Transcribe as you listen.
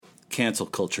cancel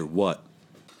culture. What?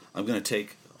 I'm going to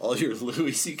take all your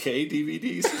Louis C.K.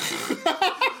 DVDs.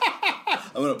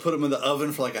 I'm going to put them in the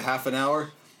oven for like a half an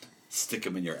hour. Stick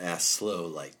them in your ass slow,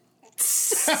 like.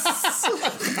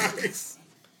 Nice.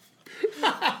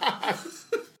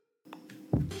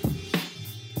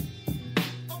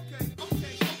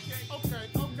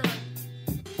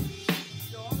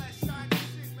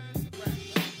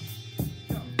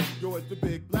 Yo, it's the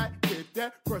big black kid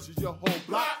that crushes your whole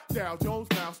block. Dow Jones,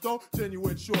 milestone,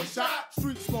 genuine short shot.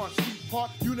 Street smart, sweetheart,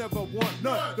 you never want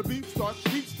none. The beat starts,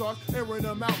 airing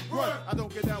them out, run. I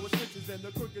don't get down with snitches and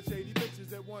the crooked shady bitches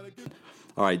that want to get.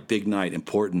 All right, big night,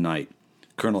 important night.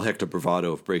 Colonel Hector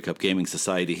Bravado of Breakup Gaming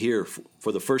Society here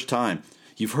for the first time.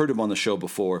 You've heard him on the show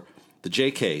before. The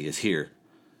JK is here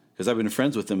because I've been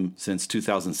friends with him since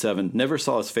 2007. Never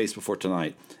saw his face before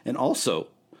tonight. And also,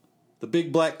 the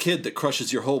big black kid that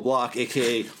crushes your whole block,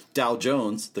 a.k.a. Dow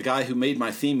Jones, the guy who made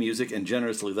my theme music and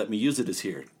generously let me use it, is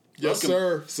here. Yes,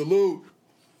 sir. Salute.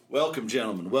 Welcome,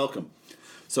 gentlemen. Welcome.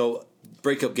 So,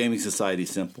 Breakup Gaming Society,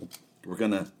 simple. We're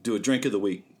going to do a drink of the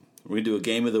week. We're going to do a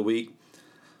game of the week.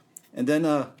 And then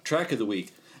a track of the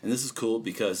week. And this is cool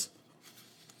because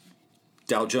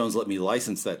Dow Jones let me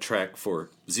license that track for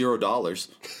 $0.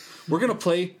 We're going to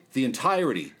play the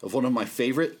entirety of one of my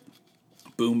favorite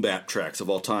boom bap tracks of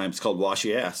all time. It's called Wash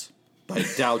Your Ass by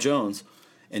Dow Jones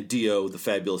and Dio the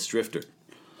Fabulous Drifter.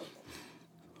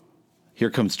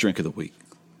 Here comes Drink of the Week.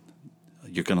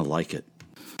 You're going to like it.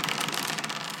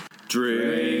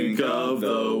 Drink of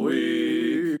the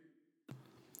Week.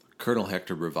 Colonel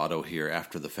Hector Bravado here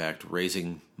after the fact,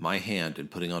 raising my hand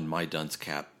and putting on my dunce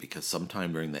cap because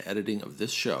sometime during the editing of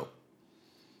this show,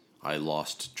 I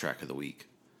lost track of the week.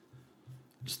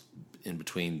 Just in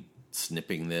between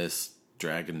snipping this,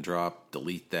 drag and drop,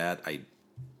 delete that, I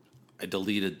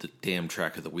deleted the damn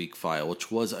track of the week file,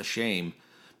 which was a shame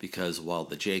because while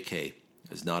the JK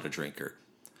is not a drinker,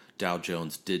 Dow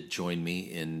Jones did join me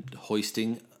in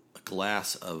hoisting a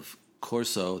glass of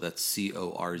Corso, that's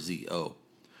C-O-R-Z-O,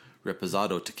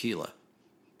 Reposado tequila.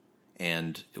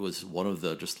 And it was one of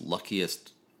the just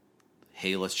luckiest,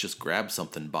 hey, let's just grab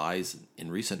something buys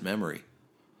in recent memory.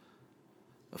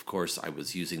 Of course, I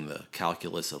was using the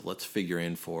calculus of let's figure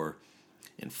in for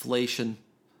inflation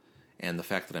and the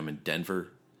fact that I'm in Denver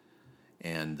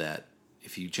and that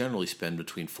if you generally spend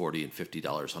between $40 and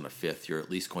 $50 on a fifth, you're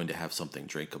at least going to have something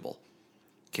drinkable.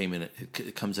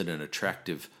 It comes in an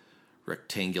attractive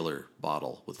rectangular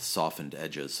bottle with softened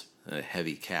edges and a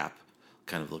heavy cap,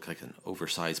 kind of look like an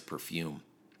oversized perfume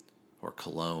or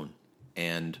cologne.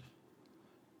 And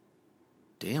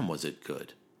damn, was it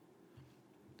good.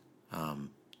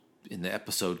 In the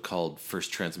episode called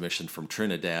First Transmission from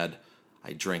Trinidad,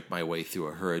 I drank my way through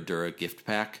a Herradura gift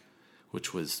pack,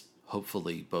 which was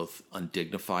hopefully both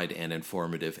undignified and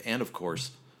informative. And of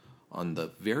course, on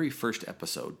the very first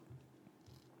episode,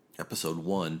 episode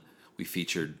 1, we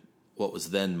featured what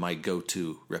was then my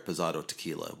go-to Reposado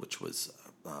tequila, which was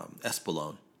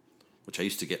Espolón, which I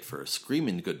used to get for a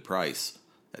screaming good price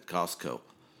at Costco.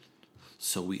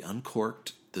 So we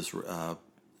uncorked this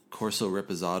Corso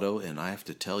Reposado, and I have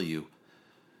to tell you,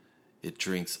 it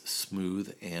drinks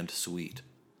smooth and sweet.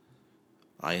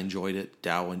 I enjoyed it,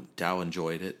 Dow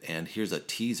enjoyed it, and here's a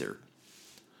teaser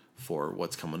for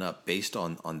what's coming up. Based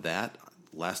on that,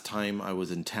 last time I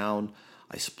was in town,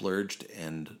 I splurged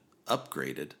and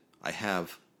upgraded. I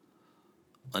have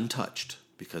Untouched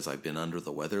because I've been under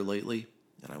the weather lately,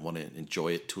 and I want to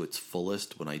enjoy it to its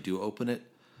fullest when I do open it.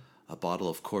 A bottle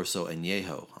of Corso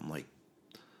Añejo. I'm like,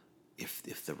 if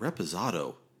the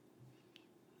Reposado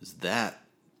is that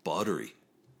buttery,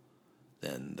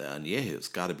 then the Añejo's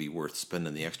got to be worth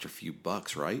spending the extra few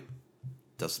bucks, right?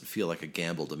 Doesn't feel like a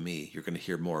gamble to me. You're going to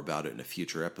hear more about it in a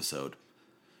future episode.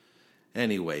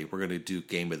 Anyway, we're going to do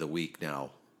Game of the Week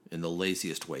now in the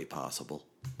laziest way possible.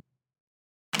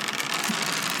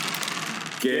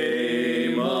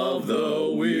 Game of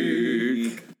the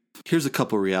Week. Here's a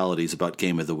couple realities about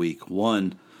Game of the Week.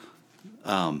 One,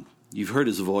 you've heard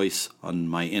his voice on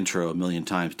my intro a million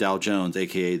times. Dow Jones,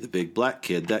 a.k.a. the big black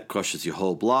kid that crushes your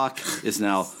whole block, is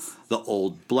now the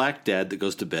old black dad that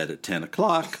goes to bed at 10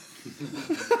 o'clock.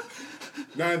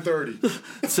 9:30.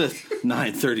 It's a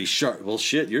 9:30 sharp. Well,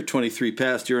 shit, you're 23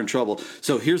 past. You're in trouble.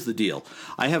 So here's the deal.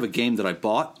 I have a game that I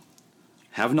bought,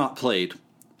 have not played,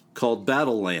 called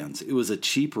Battlelands. It was a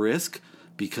cheap risk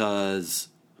because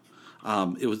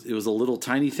it was a little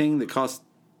tiny thing that cost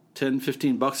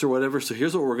 $10-15 or whatever. So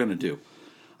here's what we're going to do.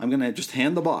 I'm going to just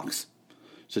hand the box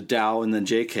to Dow and then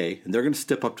JK, and they're going to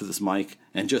step up to this mic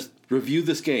and just review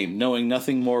this game, knowing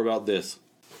nothing more about this.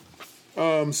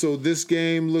 So this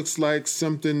game looks like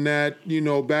something that,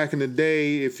 back in the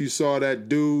day, if you saw that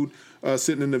dude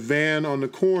sitting in the van on the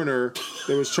corner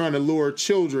that was trying to lure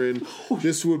children,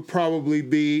 this would probably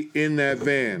be in that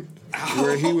van.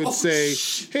 Where he would say,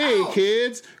 "Hey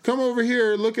kids, come over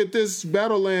here. Look at this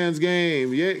Battlelands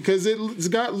game." Yeah, because it's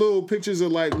got little pictures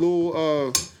of like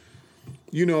little,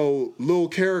 little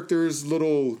characters,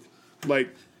 little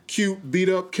like cute beat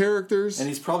up characters. And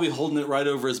he's probably holding it right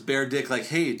over his bare dick, like,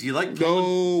 "Hey, do you like pulling?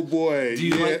 Oh boy, do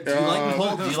you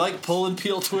like pull and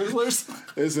peel Twizzlers?"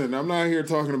 Listen, I'm not here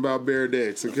talking about bare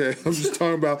dicks. Okay, I'm just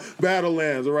talking about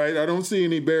Battlelands. All right, I don't see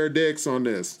any bare dicks on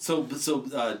this. So.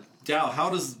 Dow,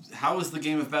 how is the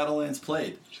game of Battlelands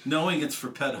played? Knowing it's for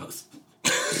pedos.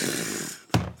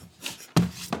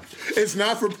 It's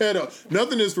not for pedos.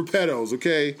 Nothing is for pedos,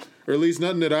 okay? Or at least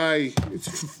nothing that I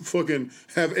fucking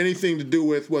have anything to do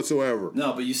with whatsoever.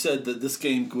 No, but you said that this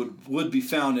game would be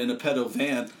found in a pedo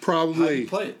van. Probably. How do you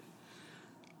play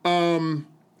it?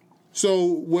 So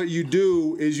what you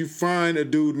do is you find a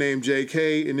dude named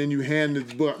JK, and then you hand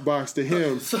the box to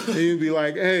him, and you'd be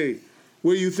like, "Hey,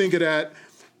 what do you think of that?"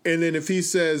 And then if he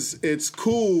says it's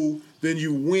cool, then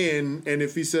you win. And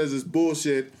if he says it's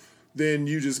bullshit, then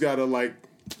you just gotta like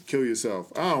kill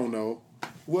yourself. I don't know.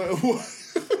 What?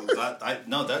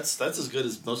 No, that's as good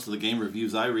as most of the game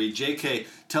reviews I read. JK,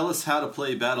 tell us how to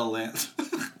play Battlelands.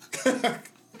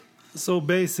 So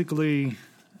basically,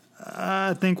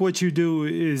 I think what you do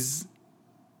is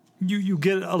you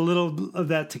get a little of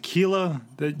that tequila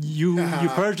that you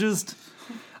purchased.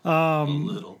 A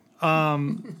little.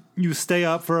 You stay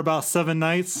up for about 7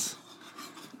 nights,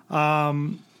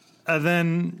 and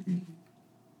then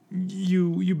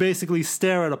you basically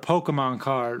stare at a Pokemon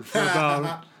card for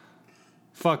about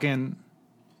fucking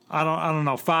I don't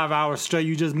know 5 hours straight.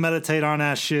 You just meditate on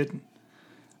that shit,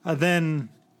 and then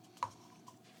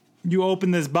you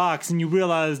open this box and you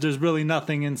realize there's really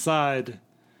nothing inside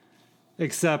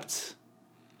except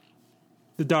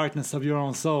the darkness of your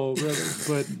own soul, really.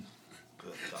 But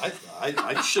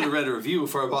I should have read a review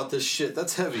before I bought this shit.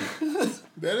 That's heavy.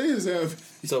 That is heavy.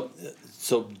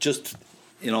 So just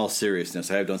in all seriousness,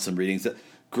 I have done some readings.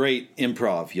 Great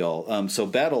improv, y'all. So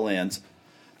Battlelands,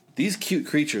 these cute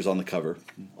creatures on the cover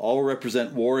all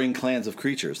represent warring clans of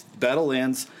creatures.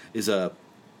 Battlelands is a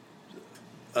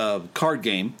card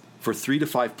game for 3 to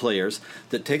 5 players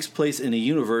that takes place in a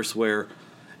universe where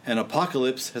an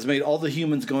apocalypse has made all the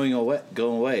humans go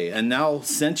away, and now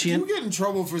sentient. You get in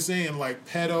trouble for saying like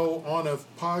pedo on a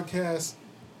podcast.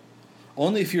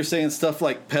 Only if you're saying stuff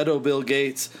like pedo Bill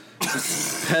Gates,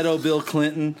 pedo Bill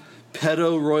Clinton,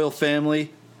 pedo royal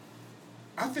family.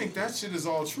 I think that shit is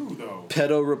all true though.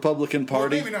 Pedo Republican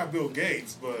Party. Well, maybe not Bill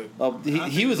Gates, but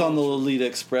he was on the Lolita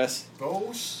Express.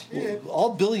 Bullshit.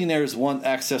 All billionaires want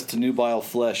access to nubile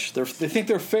flesh. They think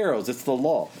they're pharaohs. It's the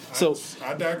law. So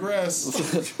I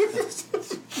digress.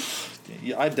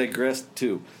 Yeah, I digress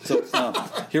too. So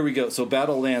here we go. So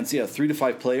Battlelands, 3 to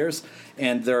 5 players,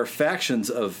 and there are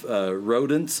factions of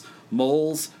rodents,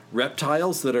 moles,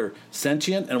 reptiles that are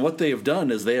sentient. And what they have done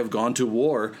is they have gone to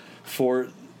war for.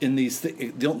 In these,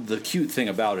 the cute thing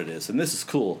about it is, and this is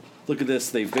cool. Look at this.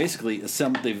 They've basically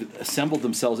assembled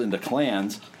themselves into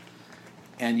clans,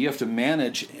 and you have to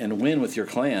manage and win with your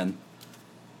clan.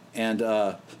 And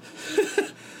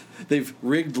they've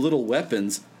rigged little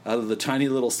weapons out of the tiny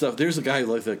little stuff. There's a guy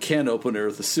like the can opener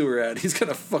with the sewer at. He's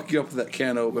gonna fuck you up with that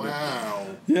can opener. Wow.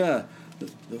 Yeah.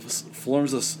 The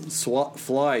forms of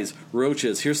flies,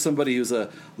 roaches. Here's somebody who's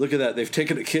look at that. They've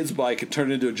taken a kid's bike and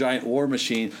turned it into a giant war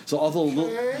machine. So all the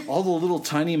little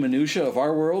tiny minutia of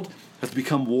our world has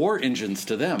become war engines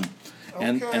to them,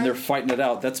 and they're fighting it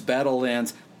out. That's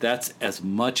Battlelands. That's as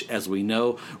much as we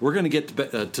know. We're gonna get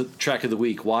to track of the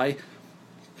week. Why?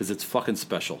 Because it's fucking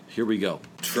special. Here we go.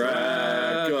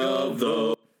 Track of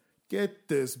the. Get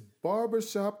this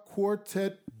barbershop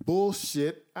quartet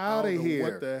bullshit out of here.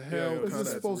 What the hell? Is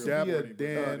this supposed to be a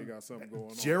damn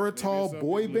Geritol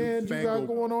boy band you got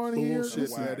going on here? Bullshit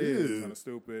that is. Kind of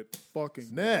stupid. Fucking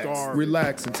next.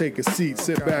 Relax and take a seat.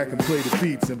 Sit back and play the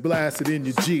beats and blast it in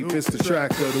your Jeep. It's the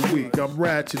track of the week. I'm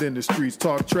ratchet in the streets.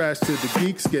 Talk trash to the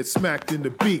geeks. Get smacked in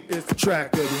the beat. It's the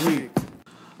track of the week.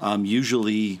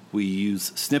 Usually we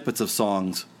use snippets of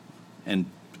songs and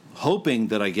hoping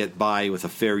that I get by with a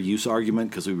fair use argument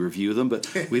because we review them, but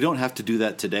we don't have to do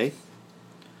that today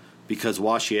because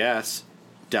washy ass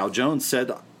Dow Jones said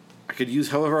I could use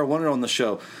however I wanted on the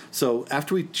show. So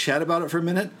after we chat about it for a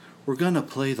minute, we're gonna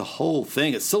play the whole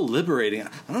thing. It's so liberating.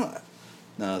 No,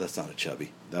 that's not a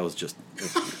chubby. That was just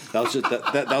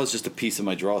a piece of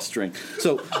my drawstring.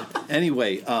 So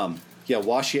anyway,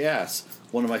 washy ass,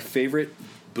 one of my favorite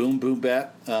boom boom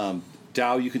bat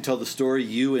Dow, you can tell the story.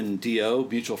 You and D.O.,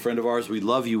 mutual friend of ours, we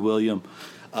love you, William,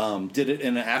 did it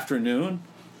in an afternoon.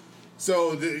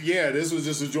 So, this was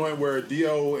just a joint where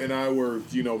Dio and I were,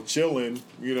 chilling,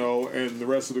 and the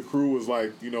rest of the crew was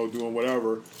like, doing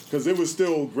whatever. Because it was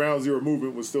still, Ground Zero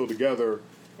Movement was still together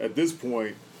at this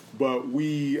point. But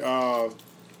we, it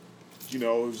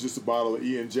was just a bottle of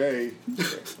E&J,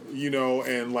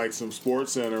 and like some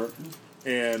Sports Center.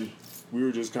 And we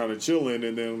were just kind of chilling.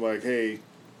 And then like, hey,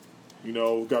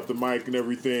 got the mic and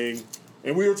everything.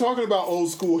 And we were talking about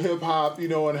old school hip hop,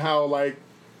 and how like,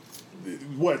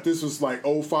 this was like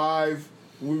 05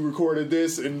 when we recorded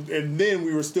this, and then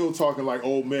we were still talking like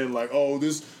old men, like, oh,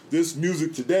 this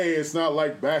music today, it's not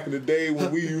like back in the day when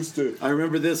we used to. I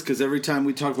remember this because every time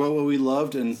we talked about what we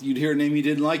loved and you'd hear a name you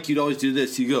didn't like, you'd always do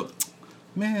this. You go,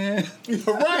 man.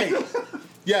 Right.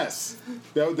 Yes.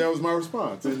 That was my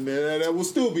response, and that will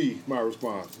still be my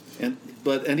response.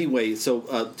 But anyway,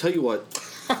 so tell you what,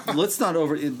 let's not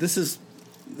this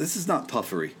is not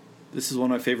puffery. This is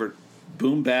one of my favorite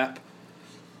boom bap.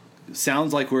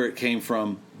 Sounds like where it came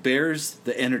from. Bears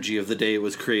the energy of the day it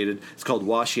was created. It's called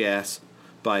Wash Ya Ass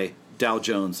by Dow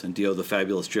Jones and Dio the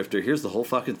Fabulous Drifter. Here's the whole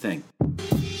fucking thing. Okay.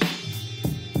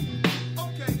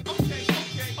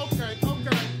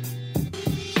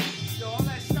 Yo, all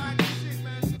that shiny shit,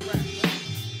 man, it's a rap,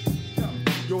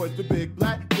 man. Yo, it's the big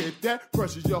black kid that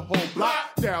crushes your whole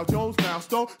block. Dow Jones,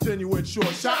 milestone, genuine short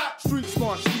shot. Street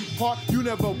smart, sweetheart, you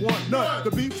never want none. The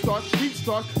beat starts,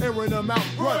 airing them out,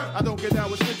 run. I don't get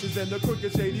down with snitches and the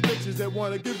crooked shady bitches that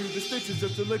wanna give you the stitches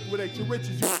just to liquidate your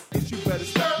riches. You better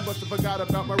stop. You must have forgot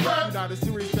about my rap. You're not a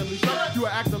serious deadly threat. You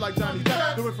are acting like Johnny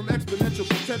Depp. Doing from exponential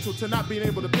potential to not being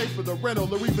able to pay for the rental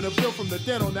or even a bill from the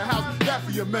den on the house. That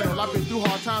for your mental. I've been through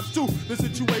hard times too. The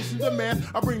situation demands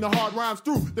I bring the hard rhymes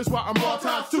through. That's why I'm raw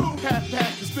times too. Half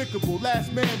past despicable,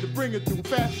 last man to bring it through.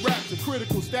 Fast raps and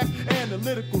critical stacks,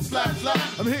 analytical slap.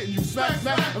 I'm hitting you smack.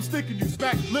 I'm sticking you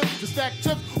smack lips to stack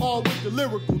chips, all with the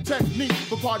lyrical technique.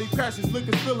 For party crashes,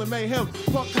 liquor spilling mayhem.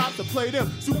 Punk cops to play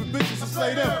them, super bitches to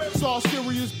slay them. It's all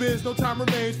serious biz, no time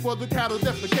remains for the cattle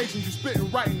defecation. You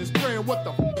spitting right in this brain, what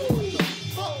the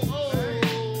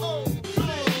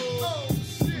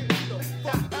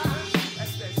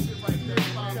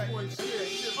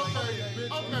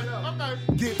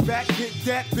Get back, hit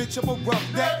that, bitch, I'm a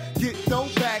rough neck. Get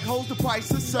those bag, hold the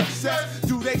price of success.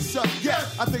 Do they suck?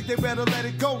 Yes, I think they better let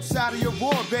it go. Side of your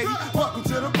roar, baby. Welcome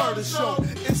to the murder show.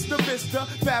 It's the Mr.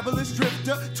 Fabulous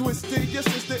Drifter. Twisting your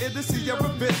sister in the Sierra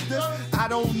Vistas. I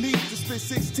don't need to spit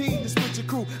 16 to split your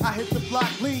crew. I hit the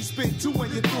block lean, spit 2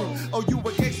 when you're through. Oh, you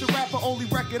a gangster rapper, only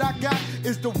record I got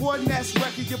is the one that's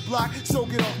wrecking your block. So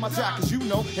get off my jock, cause you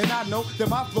know, and I know that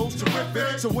my flow's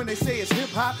terrific. So when they say it's hip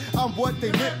hop, I'm what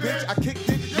they meant, bitch. I kicked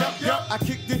it, yup, I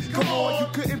kicked it. Come on, you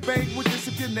couldn't bang with this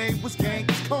if your name was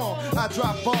Genghis Khan. I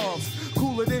drop bombs,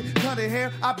 cooler than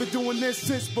Cunningham. I've been doing this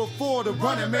since before the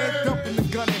running man. Dumping the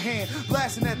gun in hand,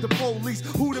 blasting at the police.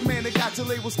 Who the man that got your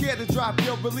label scared to drop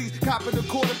your release? Copping a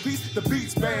quarter piece, the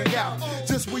beats bang out.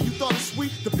 Just when you thought it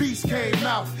sweet, the beast came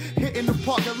out. Hitting the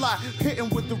parking lot, hitting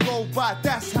with the robot.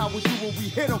 That's how we do when we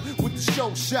hit them with the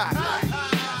show shot.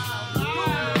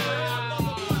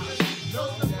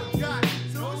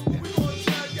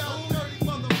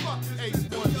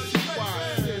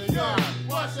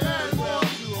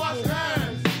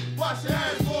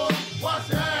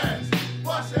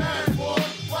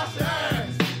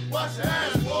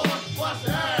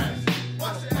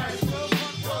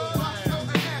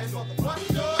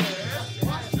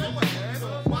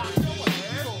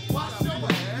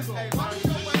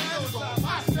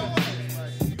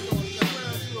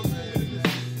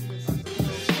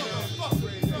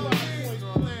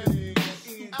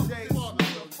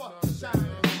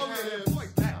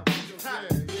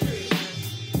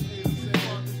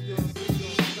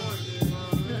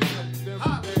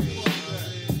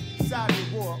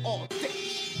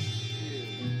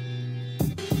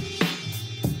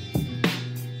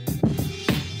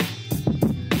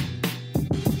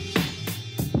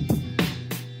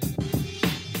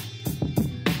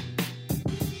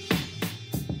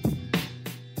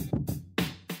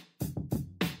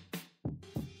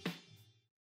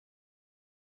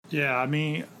 Yeah, I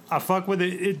mean, I fuck with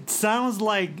it. It sounds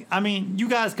like, I mean, you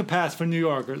guys could pass for New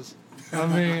Yorkers. I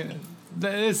mean,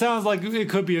 it sounds like it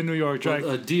could be a New York track.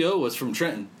 Well, D.O. was from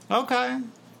Trenton. Okay.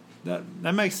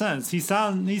 That makes sense. He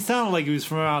sounded like he was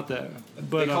from out there.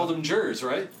 But they called him Jers,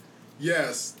 right?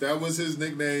 Yes, that was his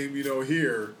nickname,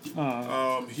 here.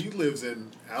 He lives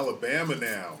in Alabama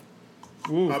now,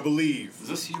 I believe. Is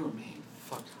this you or me?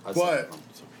 Fuck. But,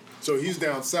 so he's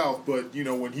down south, but,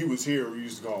 when he was here, we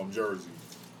used to call him Jersey.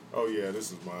 Oh, yeah,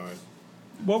 this is mine.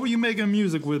 What were you making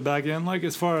music with back then, like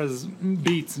as far as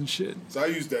beats and shit? So I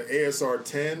used the ASR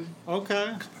 10,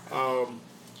 Okay.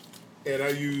 and I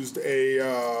used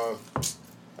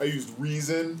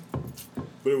Reason,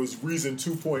 but it was Reason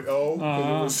 2.0.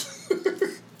 'cause it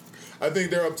was I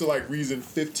think they're up to like Reason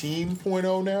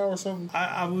 15.0 now or something.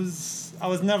 I was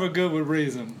never good with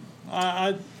Reason.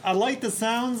 I like the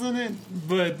sounds in it,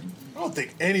 but I don't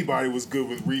think anybody was good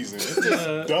with Reason. It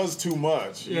just does too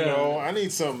much. You Yeah. know, I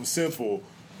need something simple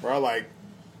where I like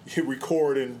hit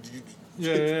record and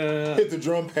yeah. hit the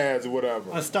drum pads or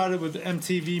whatever. I started with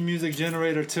MTV Music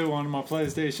Generator 2 on my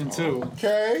PlayStation 2.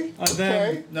 Okay. Then-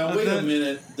 Okay. Now wait a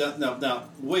minute. Now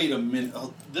wait a minute.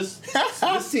 Oh, this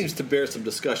seems to bear some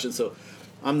discussion. So,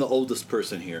 I'm the oldest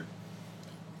person here,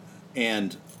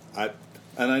 and I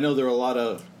know there are a lot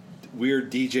of weird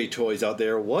DJ toys out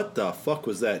there. What the fuck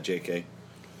was that, JK?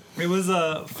 It was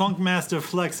a Funkmaster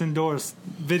Flex endorsed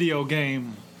video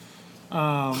game.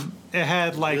 It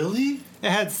had like Really? it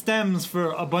had stems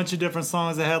for a bunch of different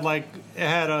songs. It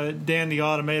had a Dan the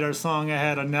Automator song. It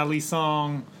had a Nelly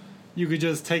song. You could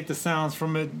just take the sounds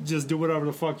from it, just do whatever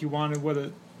the fuck you wanted with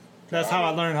it. That's how I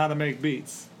learned how to make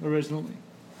beats originally.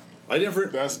 I never.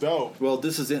 That's dope. Well,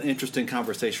 this is an interesting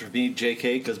conversation for me,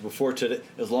 JK, because before today,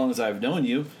 as long as I've known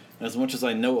you, and as much as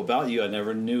I know about you, I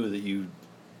never knew that you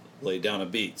laid down a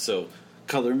beat. So,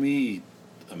 color me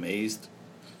amazed.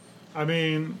 I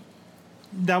mean,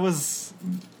 that was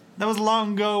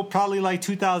long ago. Probably like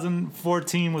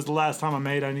 2014 was the last time I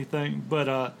made anything.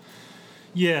 But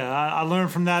yeah, I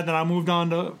learned from that. Then I moved on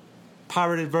to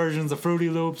pirated versions of Fruity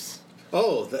Loops.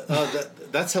 Oh,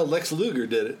 that's how Lex Luger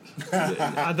did it.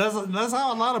 That's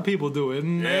how a lot of people do it,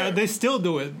 and they still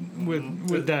do it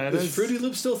with that. Is Fruity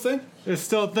Loops still a thing? It's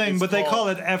still a thing, but they call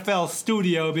it FL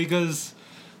Studio because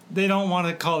they don't want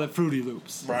to call it Fruity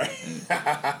Loops, Right.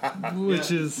 which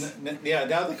is Yeah,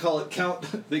 now they call it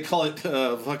Count. They call it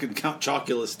fucking Count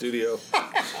Chocula Studio.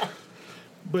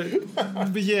 but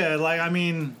yeah, like I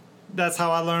mean, that's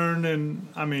how I learned, and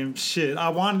I mean, shit, I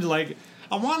wanted like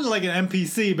an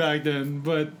MPC back then,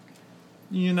 but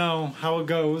you know how it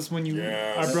goes when you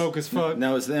are broke as fuck.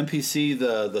 Now is the MPC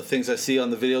the things I see on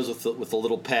the videos with the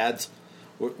little pads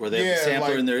where they have the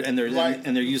sampler like-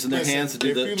 and they're using their listen, hands to do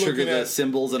if the you're trigger looking the at-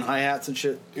 cymbals and hi-hats and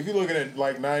shit. If you're looking at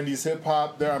like 90s hip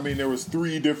hop, there was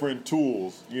 3 different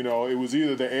tools. You know, it was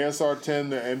either the ASR 10,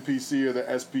 the MPC, or the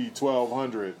SP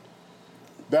 1200.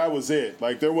 That was it.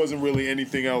 Like there wasn't really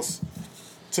anything else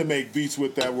to make beats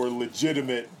with that were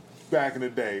legitimate back in the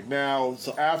day. Now,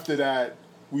 after that,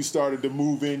 we started to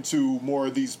move into more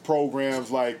of these programs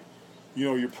like, you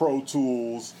know, your Pro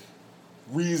Tools.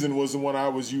 Reason was the one I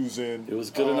was using. It was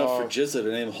good enough for Jizza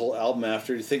to name a whole album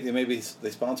after. Do you think they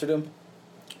sponsored him?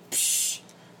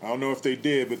 I don't know if they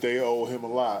did, but they owe him a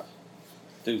lot.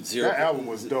 Dude, That album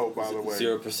was dope, by the way.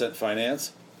 0%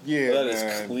 finance. Yeah, That man.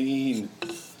 is clean.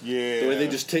 Yeah. The way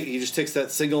he just takes that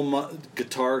single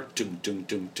guitar, dum, dum,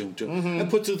 dum, dum, dum, and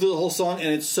puts it through the whole song,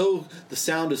 and the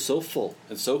sound is so full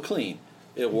and so clean.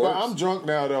 It works. But I'm drunk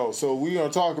now though, so we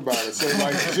gonna talk about it. So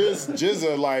like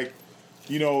Jizza, like,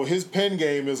 you know, his pen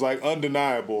game is like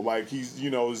undeniable. Like he's, you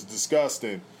know, is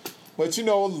disgusting. But you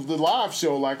know, the live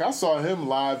show, like I saw him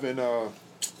live in I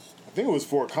think it was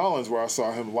Fort Collins where I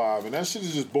saw him live, and that shit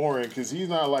is just boring because he's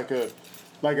not like an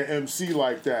MC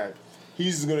like that.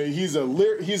 He's a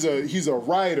writer. He's a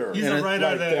writer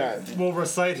like that will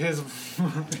recite his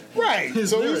right. his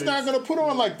So lyrics. he's not gonna put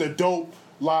on like the dope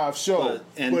live show.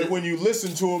 But when you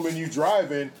listen to him and you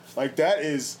driving, like that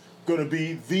is gonna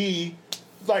be the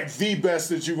best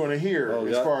that you're gonna hear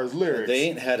as far as lyrics. They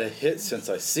ain't had a hit since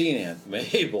I seen Aunt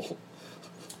Mabel.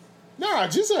 Nah,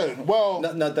 just well,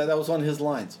 No, that was on his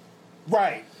lines.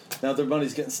 right. Now their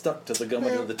money's getting stuck to the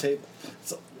government of the table.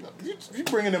 So, You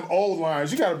bringing them old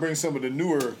lines. You got to bring some of the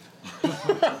newer.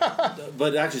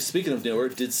 but actually, speaking of newer,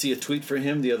 did see a tweet for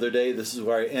him the other day. This is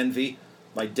where I envy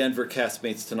my Denver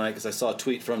castmates tonight because I saw a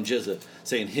tweet from Jizza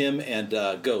saying him and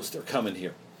Ghost are coming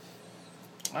here.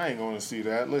 I ain't going to see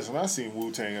that. Listen, I seen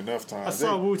Wu-Tang enough times. I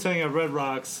saw Wu-Tang at Red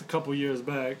Rocks a couple years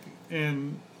back,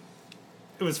 and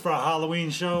it was for a Halloween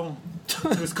show.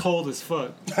 It was cold as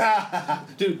fuck.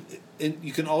 Dude, and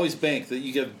you can always bank that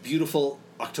you get beautiful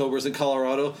Octobers in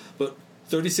Colorado, but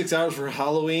 36 hours for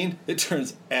Halloween, it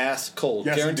turns ass cold.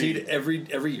 Yes, Guaranteed indeed.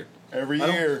 every year. Every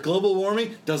year. Global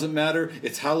warming doesn't matter.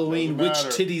 It's Halloween. Doesn't Which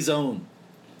matter. titty zone?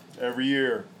 Every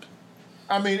year.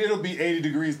 I mean, it'll be 80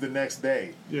 degrees the next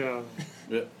day. Yeah.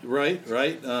 Yeah, right.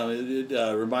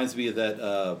 It reminds me of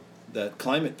that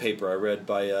climate paper I read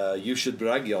by Yushid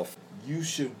Bragyov. You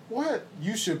should what?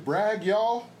 You should brag,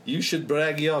 y'all. You should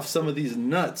brag off some of these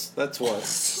nuts. That's what.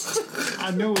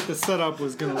 I knew what the setup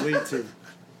was going to lead to.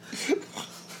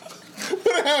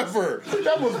 Whatever.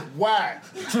 That was whack.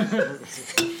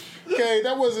 Okay,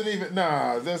 that wasn't even.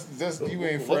 Nah, that's you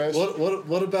ain't fresh.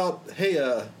 What about,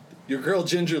 hey, your girl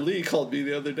Ginger Lee called me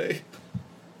the other day.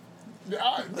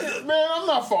 Man, I'm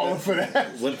not falling for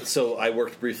that. So I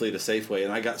worked briefly at a Safeway,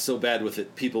 and I got so bad with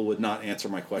it, people would not answer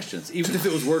my questions. Even if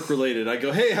it was work-related, I'd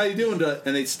go, hey, how you doing?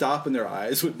 And they'd stop, and their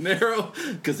eyes would narrow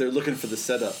because they're looking for the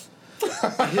setup.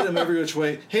 I hit them every which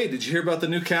way. Hey, did you hear about the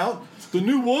new count? The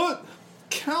new what?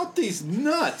 Count these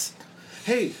nuts.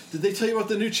 Hey, did they tell you about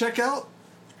the new checkout?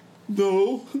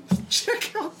 No.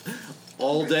 Checkout.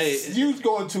 All day. You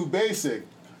going too basic.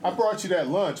 I brought you that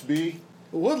lunch, B.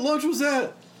 What lunch was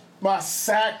that? My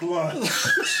sack lunch.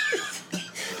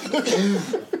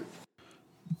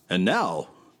 And now,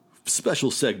 special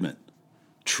segment,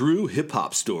 True Hip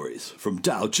Hop Stories from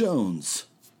Dow Jones.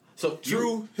 So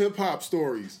True hip hop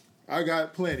stories. I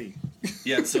got plenty.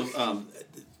 Yeah, so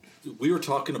we were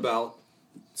talking about,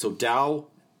 so Dow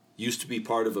used to be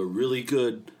part of a really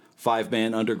good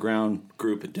 5-man underground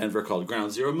group in Denver called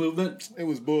Ground Zero Movement. It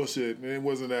was bullshit, man. It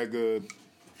wasn't that good.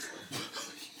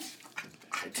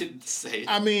 I didn't say it.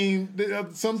 I mean,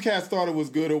 some cats thought it was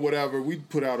good or whatever. We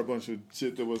put out a bunch of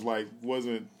shit that was like,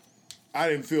 wasn't, I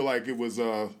didn't feel like it was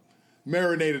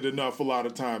marinated enough a lot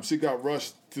of times. Shit got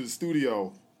rushed to the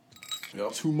studio.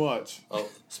 Yep. Too much. Oh,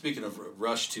 speaking of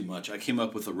rush too much, I came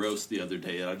up with a roast the other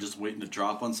day, and I'm just waiting to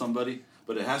drop on somebody,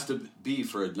 but it has to be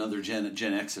for another Gen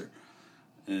Xer.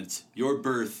 And it's, your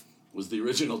birth was the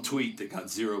original tweet that got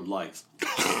 0 likes.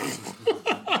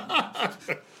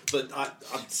 But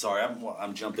I'm sorry,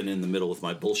 I'm jumping in the middle with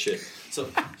my bullshit. So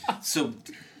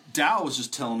Dow was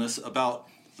just telling us about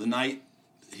the night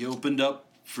he opened up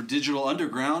for Digital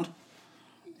Underground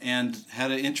and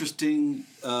had an interesting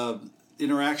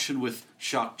interaction with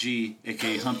Shock G,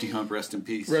 a.k.a. Humpty Hump, rest in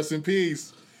peace. Rest in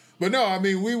peace. But no, I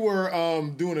mean, we were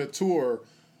doing a tour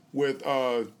with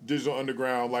Digital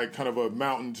Underground, like kind of a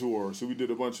mountain tour. So we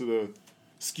did a bunch of the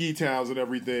ski towns and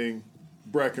everything,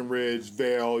 Breckenridge,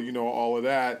 Vail, you know, all of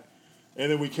that.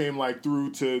 And then we came like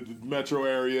through to the metro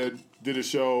area, did a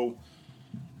show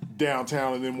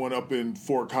downtown, and then went up in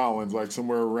Fort Collins, like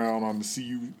somewhere around on the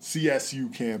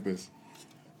CSU campus.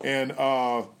 And,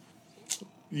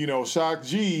 you know, Shock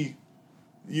G,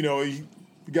 you know, he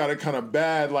got it kind of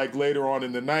bad like later on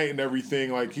in the night and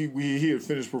everything. Like he had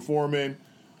finished performing.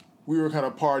 We were kind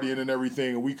of partying and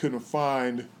everything, and we couldn't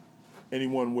find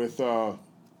anyone with, you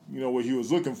know, what he was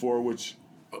looking for, which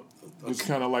was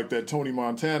kind of like that Tony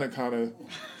Montana kind of...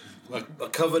 A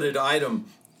coveted item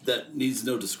that needs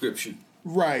no description.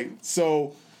 Right.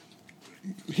 So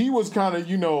he was kind of,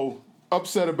 you know,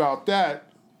 upset about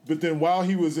that. But then while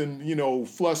he was in, you know,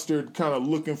 flustered, kind of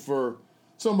looking for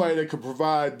somebody that could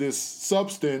provide this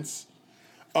substance,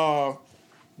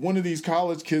 one of these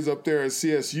college kids up there at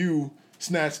CSU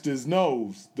snatched his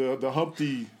nose, the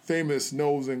Humpty famous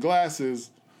nose and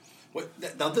glasses. Wait,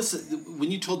 now this is,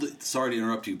 when you told the, sorry to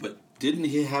interrupt you, but didn't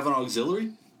he have an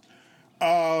auxiliary?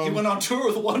 He went on tour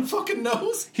with one fucking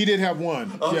nose? He did have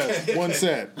one. Okay. Yes, one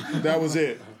set. That was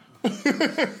it.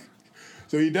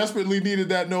 So he desperately needed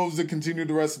that nose to continue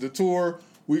the rest of the tour.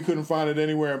 We couldn't find it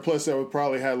anywhere, and plus that would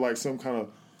probably had like some kind of,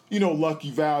 you know, lucky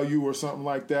value or something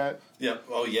like that. Yeah.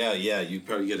 Oh yeah. You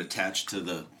probably get attached to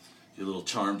your little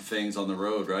charmed things on the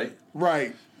road, right?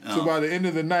 Right. Oh. So by the end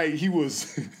of the night, he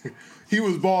was he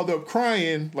was balled up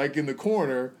crying like in the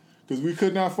corner because we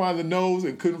could not find the nose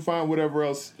and couldn't find whatever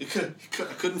else.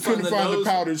 Couldn't find the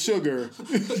powdered sugar.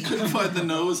 Couldn't find the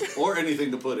nose or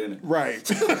anything to put in it. Right.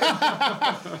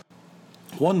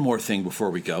 One more thing before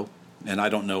we go, and I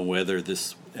don't know whether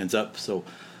this ends up. So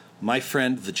my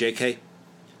friend, the JK,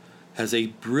 has a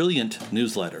brilliant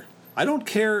newsletter. I don't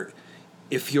care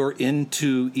if you're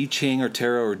into I Ching or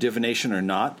tarot or divination or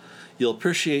not. You'll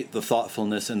appreciate the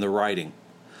thoughtfulness in the writing.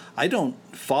 I don't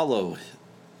follow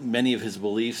many of his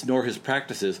beliefs nor his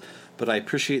practices, but I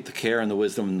appreciate the care and the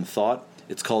wisdom and the thought.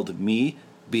 It's called Me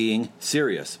Being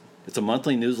Serious. It's a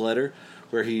monthly newsletter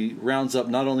where he rounds up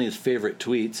not only his favorite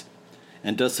tweets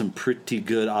and does some pretty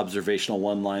good observational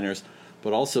one-liners,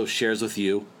 but also shares with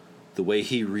you the way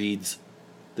he reads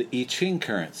the I Ching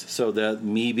currents. So that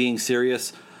Me Being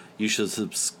Serious, you should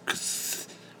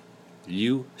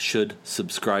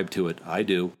subscribe to it. I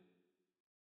do.